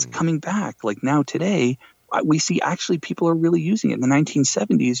 And it's coming back. Like now today, we see actually people are really using it. In the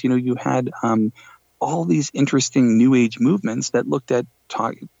 1970s, you had all these interesting new age movements that looked at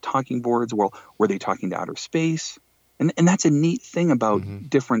talking boards. Well, were they talking to outer space? And that's a neat thing about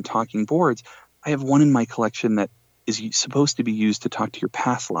different talking boards. I have one in my collection that is supposed to be used to talk to your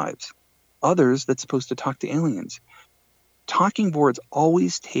past lives. Others that's supposed to talk to aliens. Talking boards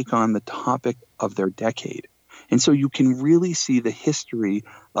always take on the topic of their decade. And so you can really see the history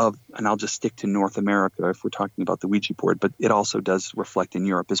of, and I'll just stick to North America if we're talking about the Ouija board, but it also does reflect in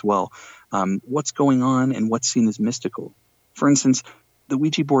Europe as well. What's going on and what's seen as mystical. For instance, the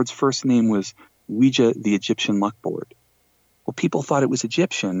Ouija board's first name was Ouija, the Egyptian luck board. Well, people thought it was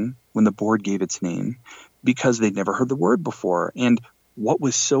Egyptian when the board gave its name because they'd never heard the word before. And what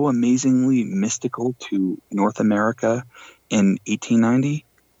was so amazingly mystical to North America in 1890?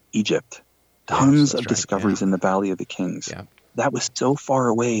 Egypt. Tons of discoveries in the Valley of the Kings. Yeah. That was so far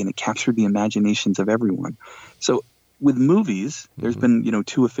away, and it captured the imaginations of everyone. So with movies, there's been,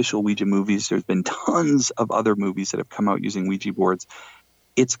 2 official Ouija movies. There's been tons of other movies that have come out using Ouija boards.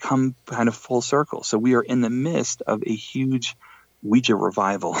 It's come kind of full circle. So we are in the midst of a huge Ouija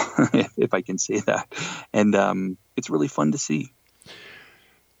revival, if I can say that. And it's really fun to see.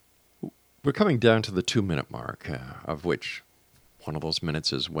 We're coming down to the 2-minute mark, of which one of those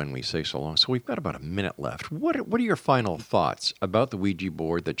minutes is when we say so long. So we've got about a minute left. What are your final thoughts about the Ouija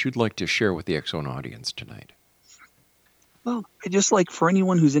board that you'd like to share with the X-Zone audience tonight? Well, I just like for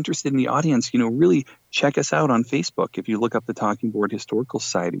anyone who's interested in the audience, really check us out on Facebook. If you look up the Talking Board Historical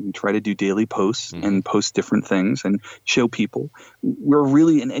Society, we try to do daily posts and post different things and show people. We're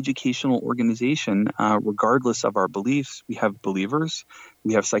really an educational organization, regardless of our beliefs. We have believers,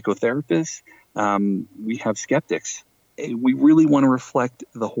 we have psychotherapists, we have skeptics. We really want to reflect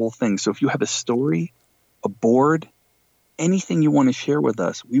the whole thing. So if you have a story, a board, anything you want to share with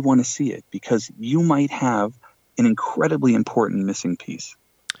us, we want to see it because you might have an incredibly important missing piece.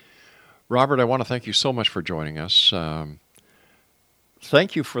 Robert, I want to thank you so much for joining us.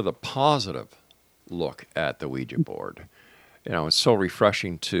 Thank you for the positive look at the Ouija board. It's so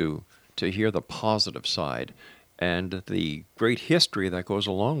refreshing to hear the positive side and the great history that goes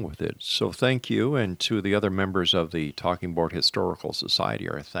along with it. So thank you, and to the other members of the Talking Board Historical Society,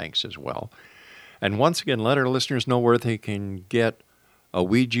 our thanks as well. And once again, let our listeners know where they can get a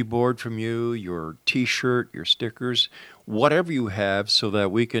Ouija board from you, your T-shirt, your stickers, whatever you have, so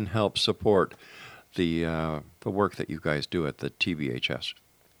that we can help support the work that you guys do at the TBHS.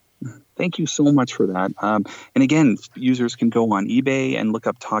 Thank you so much for that. And again, users can go on eBay and look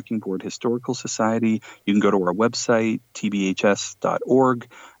up Talking Board Historical Society. You can go to our website, tbhs.org.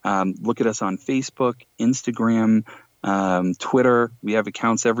 Look at us on Facebook, Instagram, Twitter. We have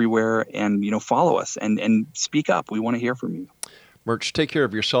accounts everywhere. And, follow us and speak up. We want to hear from you. Murch, take care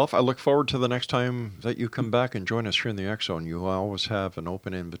of yourself. I look forward to the next time that you come back and join us here in the X-Zone. You always have an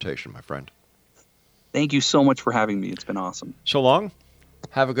open invitation, my friend. Thank you so much for having me. It's been awesome. So long.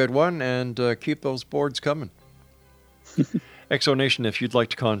 Have a good one, and keep those boards coming. X-Zone Nation, if you'd like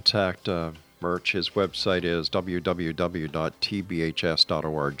to contact Murch, his website is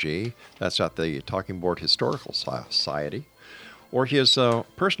www.tbhs.org. That's at the Talking Board Historical Society. Or his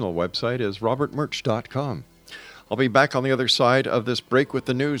personal website is robertmurch.com. I'll be back on the other side of this break with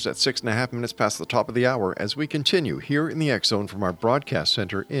the news at 6.5 minutes past the top of the hour as we continue here in the X-Zone from our broadcast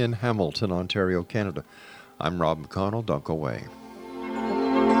center in Hamilton, Ontario, Canada. I'm Rob McConnell. Don't go away.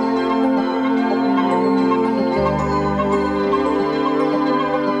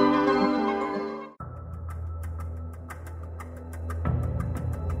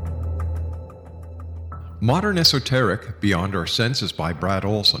 Modern Esoteric, Beyond Our Senses by Brad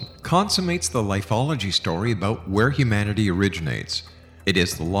Olson, consummates the lifeology story about where humanity originates. It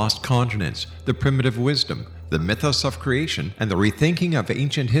is the lost continents, the primitive wisdom, the mythos of creation, and the rethinking of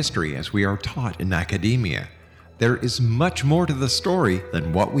ancient history as we are taught in academia. There is much more to the story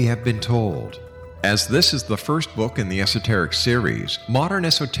than what we have been told. As this is the first book in the Esoteric series, Modern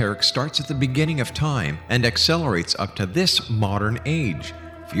Esoteric starts at the beginning of time and accelerates up to this modern age.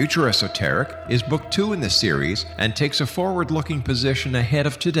 Future Esoteric is book 2 in the series and takes a forward-looking position ahead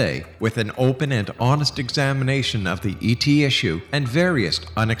of today with an open and honest examination of the ET issue and various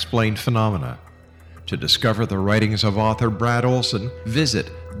unexplained phenomena. To discover the writings of author Brad Olson,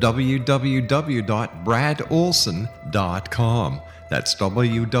 visit www.bradolson.com. That's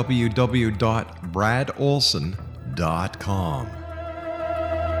www.bradolson.com.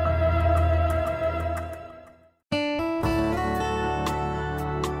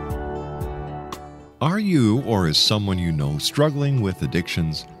 Are you or is someone you know struggling with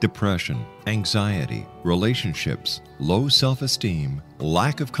addictions, depression, anxiety, relationships, low self-esteem,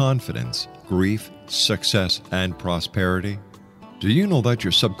 lack of confidence, grief, success, and prosperity? Do you know that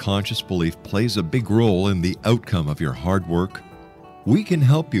your subconscious belief plays a big role in the outcome of your hard work? We can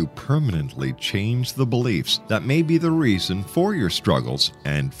help you permanently change the beliefs that may be the reason for your struggles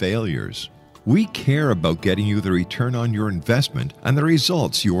and failures. We care about getting you the return on your investment and the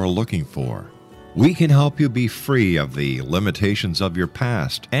results you are looking for. We can help you be free of the limitations of your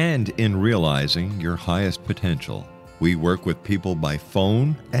past and in realizing your highest potential. We work with people by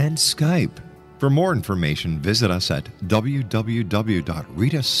phone and Skype. For more information, visit us at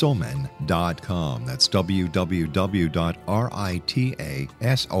www.ritasoman.com. That's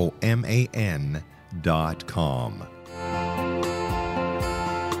www.ritasoman.com.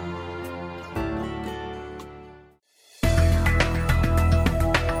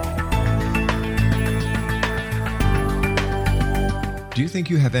 Do you think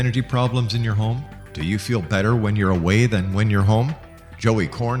you have energy problems in your home? Do you feel better when you're away than when you're home? Joey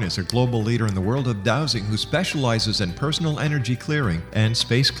Korn is a global leader in the world of dowsing who specializes in personal energy clearing and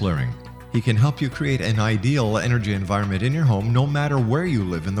space clearing. He can help you create an ideal energy environment in your home no matter where you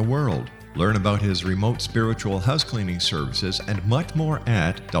live in the world. Learn about his remote spiritual house cleaning services and much more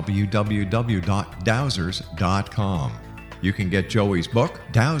at www.dowsers.com. You can get Joey's book,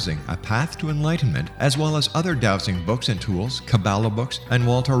 Dowsing, A Path to Enlightenment, as well as other dowsing books and tools, Kabbalah books, and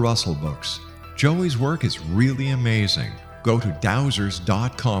Walter Russell books. Joey's work is really amazing. Go to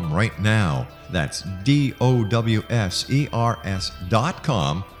dowsers.com right now. That's DOWSERS.com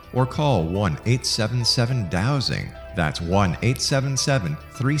or call 1-877-DOWSING. That's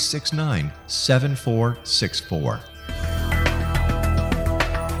 1-877-369-7464.